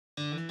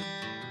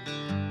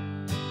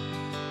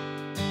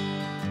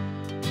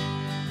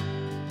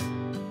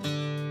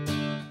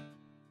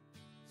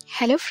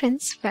Hello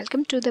friends,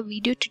 welcome to the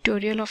video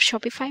tutorial of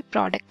Shopify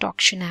Product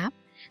Auction App.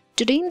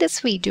 Today in this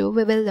video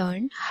we will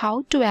learn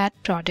how to add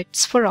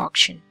products for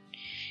auction.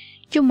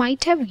 You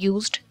might have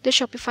used the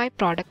Shopify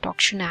Product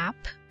Auction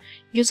App,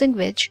 using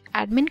which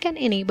admin can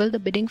enable the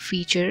bidding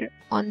feature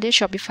on their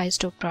Shopify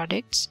store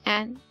products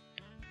and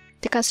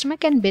the customer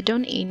can bid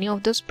on any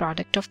of those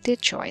products of their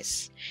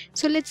choice.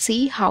 So let's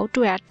see how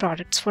to add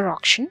products for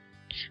auction.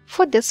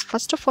 For this,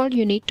 first of all,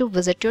 you need to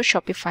visit your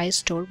Shopify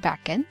store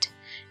backend.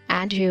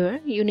 And here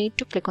you need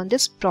to click on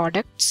this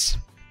products.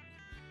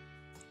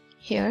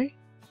 Here,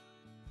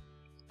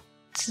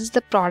 this is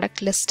the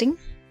product listing,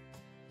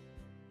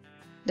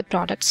 the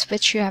products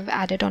which you have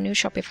added on your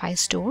Shopify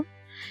store.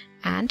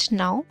 And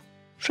now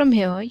from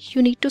here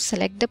you need to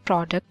select the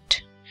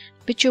product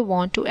which you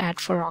want to add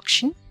for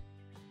auction.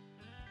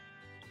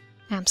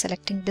 I am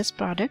selecting this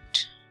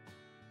product.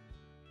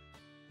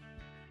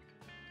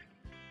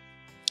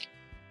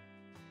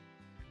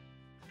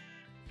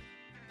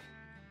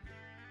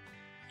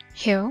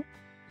 Here,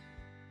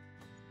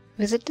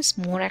 visit this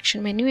More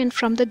Action menu and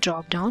from the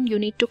drop down you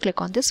need to click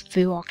on this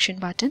View Auction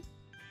button.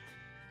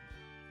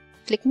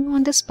 Clicking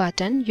on this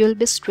button, you will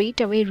be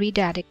straight away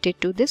redirected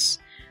to this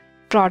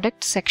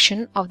product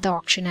section of the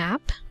auction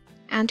app,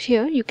 and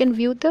here you can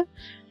view the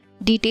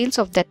details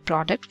of that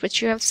product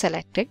which you have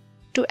selected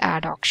to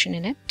add auction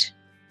in it.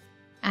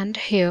 And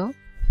here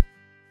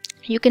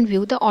you can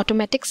view the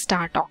automatic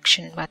start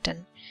auction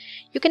button.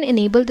 You can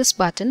enable this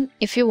button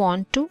if you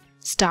want to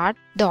start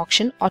the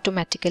auction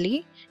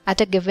automatically at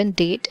a given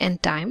date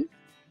and time.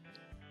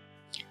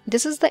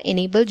 This is the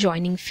enable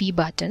joining fee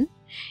button.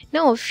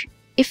 Now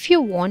if you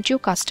want your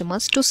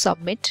customers to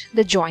submit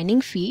the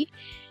joining fee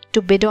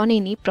to bid on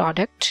any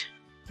product,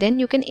 then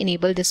you can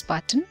enable this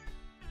button.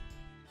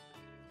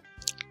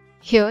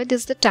 Here,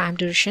 this is the time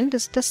duration,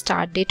 this is the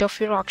start date of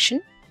your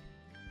auction,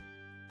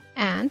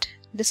 and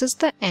this is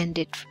the end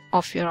date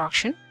of your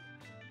auction,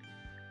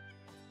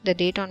 the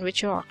date on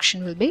which your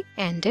auction will be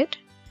ended.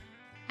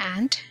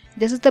 And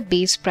this is the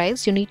base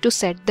price. You need to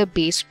set the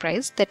base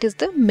price, that is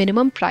the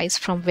minimum price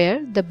from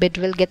where the bid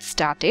will get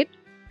started.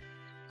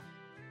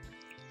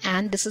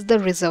 And this is the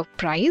reserve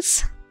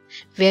price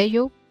where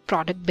your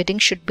product bidding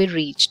should be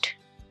reached.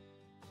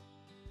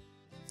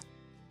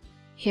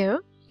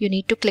 Here you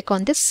need to click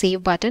on this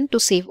save button to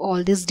save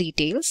all these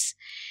details.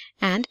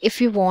 And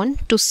if you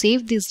want to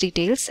save these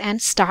details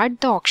and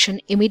start the auction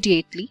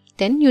immediately,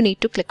 then you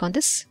need to click on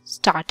this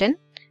start and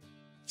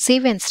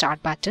save and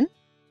start button.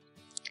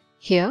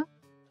 Here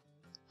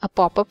a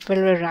pop-up will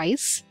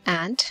arise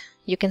and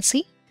you can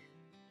see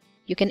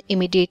you can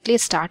immediately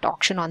start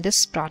auction on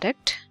this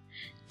product.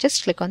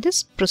 Just click on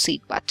this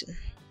proceed button.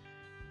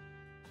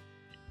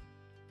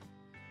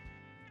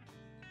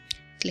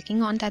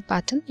 Clicking on that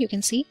button, you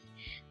can see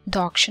the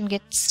auction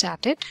gets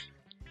started.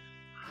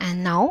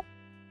 And now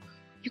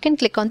you can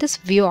click on this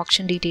view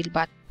auction detail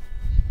button.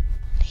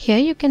 Here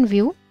you can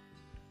view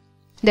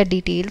the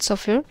details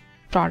of your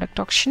product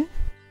auction.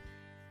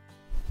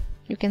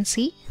 You can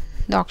see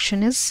the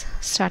auction is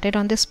started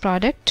on this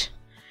product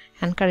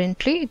and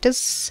currently it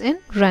is in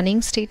running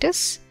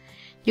status.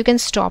 You can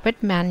stop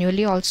it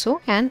manually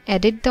also and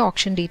edit the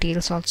auction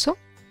details also.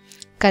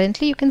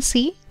 Currently you can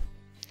see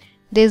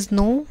there is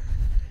no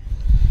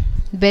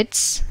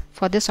bids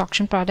for this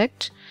auction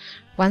product.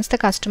 Once the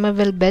customer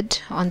will bid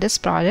on this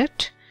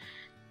product,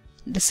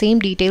 the same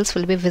details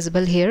will be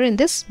visible here in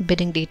this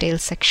bidding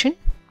details section.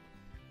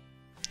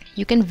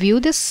 You can view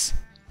this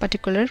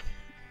particular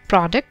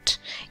product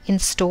in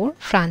store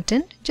front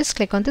end. Just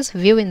click on this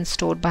view in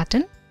store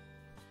button.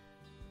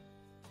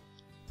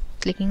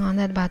 Clicking on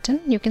that button,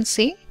 you can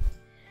see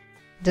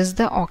this is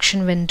the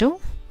auction window,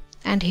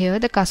 and here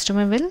the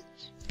customer will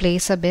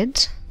place a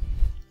bid.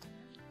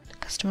 The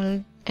customer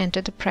will enter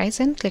the price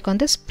and click on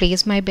this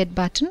place my bid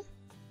button.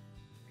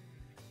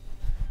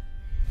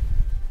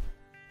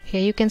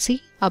 Here you can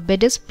see a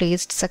bid is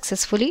placed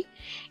successfully.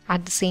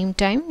 At the same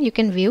time, you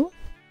can view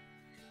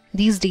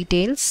these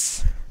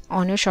details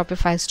on your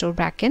Shopify store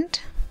backend.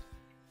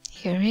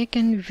 Here you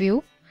can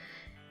view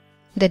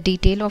the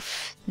detail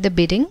of the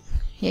bidding.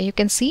 Here you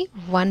can see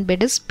one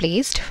bid is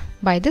placed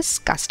by this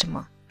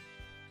customer.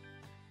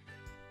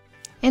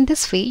 In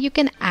this way, you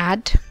can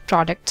add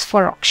products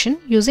for auction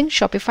using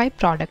Shopify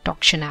Product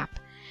Auction App.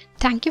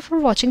 Thank you for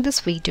watching this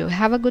video.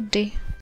 Have a good day.